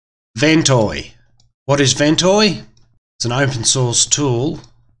Ventoy. What is Ventoy? It's an open source tool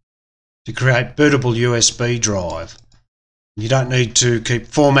to create bootable USB drive. You don't need to keep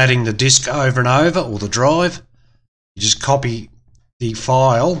formatting the disk over and over, or the drive. You just copy the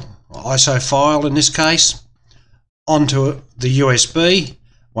file, ISO file in this case, onto the USB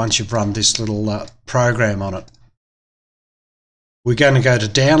once you've run this little program on it. We're going to go to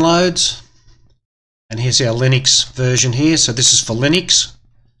downloads, and here's our Linux version here. So this is for Linux.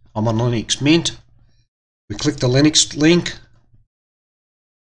 I'm on Linux Mint. We click the Linux link.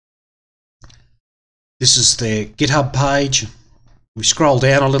 This is their GitHub page. We scroll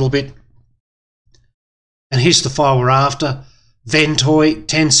down a little bit, and here's the file we're after. Ventoy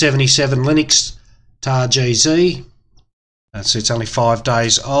 1077 Linux tar.gz. So it's only 5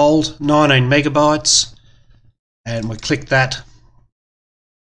 days old, 19 megabytes, and we click that.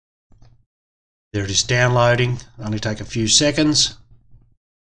 There it is downloading. Only take a few seconds.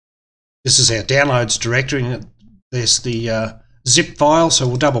 This is our downloads directory, and there's the zip file, so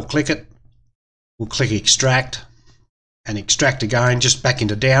we'll double click it. We'll click extract, and extract again, just back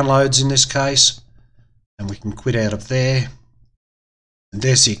into downloads in this case, and we can quit out of there. And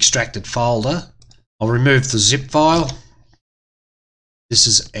there's the extracted folder. I'll remove the zip file. This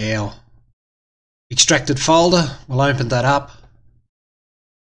is our extracted folder. We'll open that up.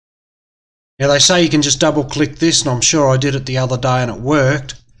 Now they say you can just double click this, and I'm sure I did it the other day and it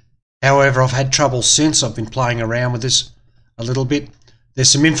worked. However, I've had trouble since. I've been playing around with this a little bit. There's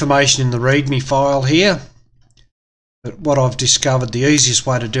some information in the README file here, but what I've discovered, the easiest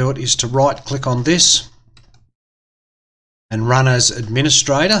way to do it is to right click on this and run as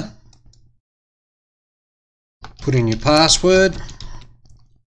administrator. Put in your password,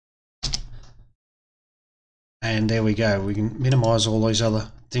 and there we go. We can minimize all these other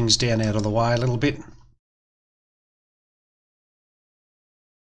things down out of the way a little bit.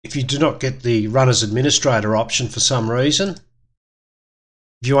 If you do not get the run as administrator option for some reason,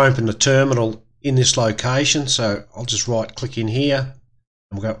 if you open the terminal in this location, so I'll just right click in here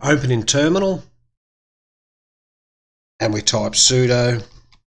and we'll go open in terminal, and we type sudo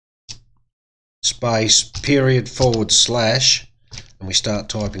space period / and we start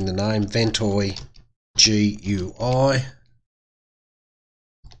typing the name Ventoy GUI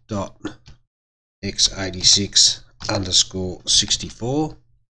 .x86_64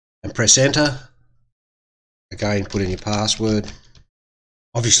 and press enter. Again, put in your password.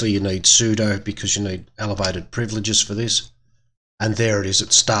 Obviously you need sudo because you need elevated privileges for this, and there it is.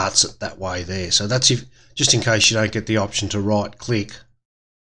 It starts it that way there. So that's if, just in case you don't get the option to right click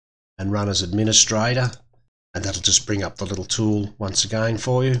and run as administrator, and that'll just bring up the little tool once again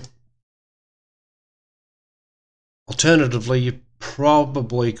for you. Alternatively, you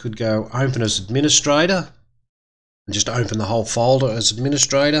probably could go open as administrator and just open the whole folder as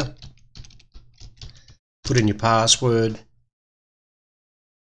administrator. Put in your password,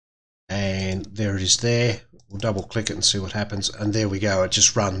 and there it is there. We'll double click it and see what happens, and there we go. It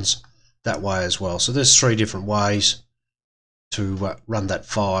just runs that way as well. So there's 3 different ways to run that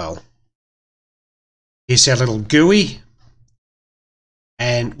file. Here's our little GUI,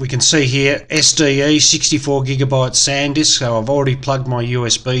 and we can see here SDE 64 gigabyte SanDisk. So I've already plugged my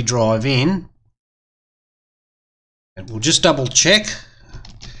USB drive in, and we'll just double check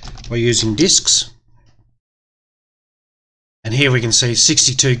by using disks. And here we can see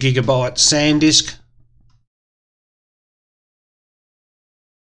 62 gigabyte SanDisk,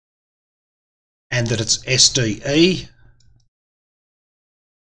 and that it's SDE.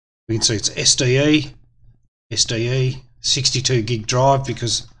 We can see it's SDE 62 gig drive,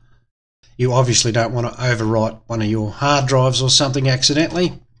 because you obviously don't want to overwrite one of your hard drives or something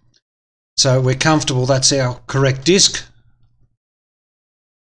accidentally. So we're comfortable that's our correct disk.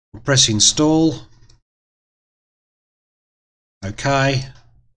 We'll press install. OK,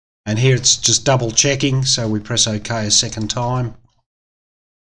 and here it's just double checking, so we press OK a second time.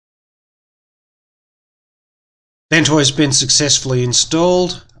 Ventoy has been successfully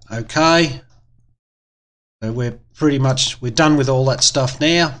installed. OK, so we're done with all that stuff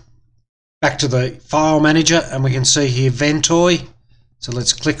now. Back to the file manager, and we can see here Ventoy. So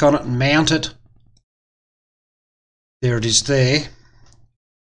let's click on it and mount it. There it is there.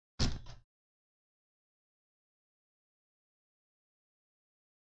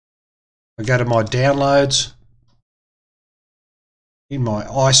 I go to my downloads, in my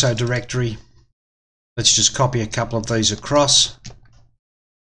ISO directory. Let's just copy a couple of these across.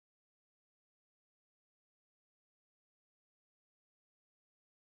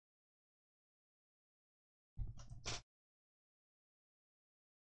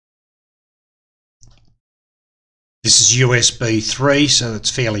 This is USB 3, so it's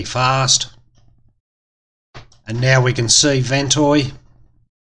fairly fast. And now we can see Ventoy,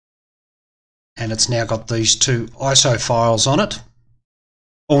 and it's now got these two ISO files on it.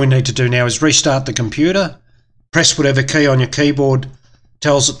 All we need to do now is restart the computer, press whatever key on your keyboard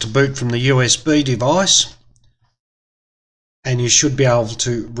tells it to boot from the USB device, and you should be able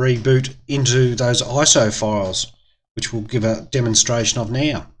to reboot into those ISO files, which we'll give a demonstration of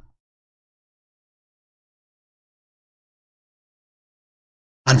now.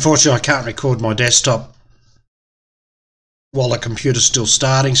 Unfortunately, I can't record my desktop while the computer's still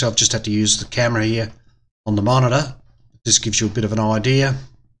starting, so I've just had to use the camera here on the monitor. This gives you a bit of an idea.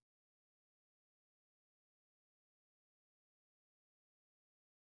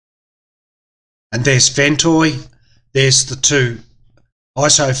 And there's Ventoy. There's the two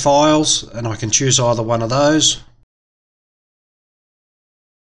ISO files, and I can choose either one of those.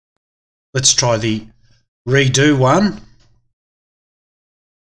 Let's try the redo one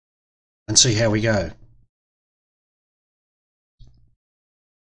and see how we go.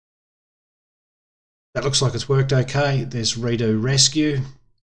 That looks like it's worked okay. There's redo rescue.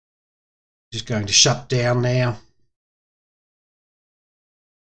 Just going to shut down now.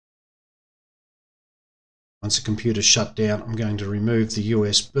 Once the computer's shut down, I'm going to remove the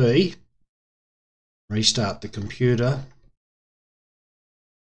USB, restart the computer.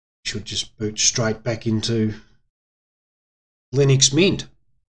 Should just boot straight back into Linux Mint.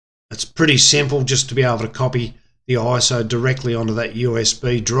 It's pretty simple just to be able to copy the ISO directly onto that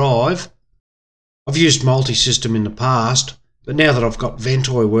USB drive. I've used multi-system in the past, but now that I've got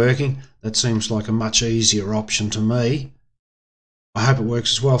Ventoy working, that seems like a much easier option to me. I hope it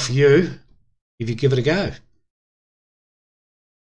works as well for you if you give it a go.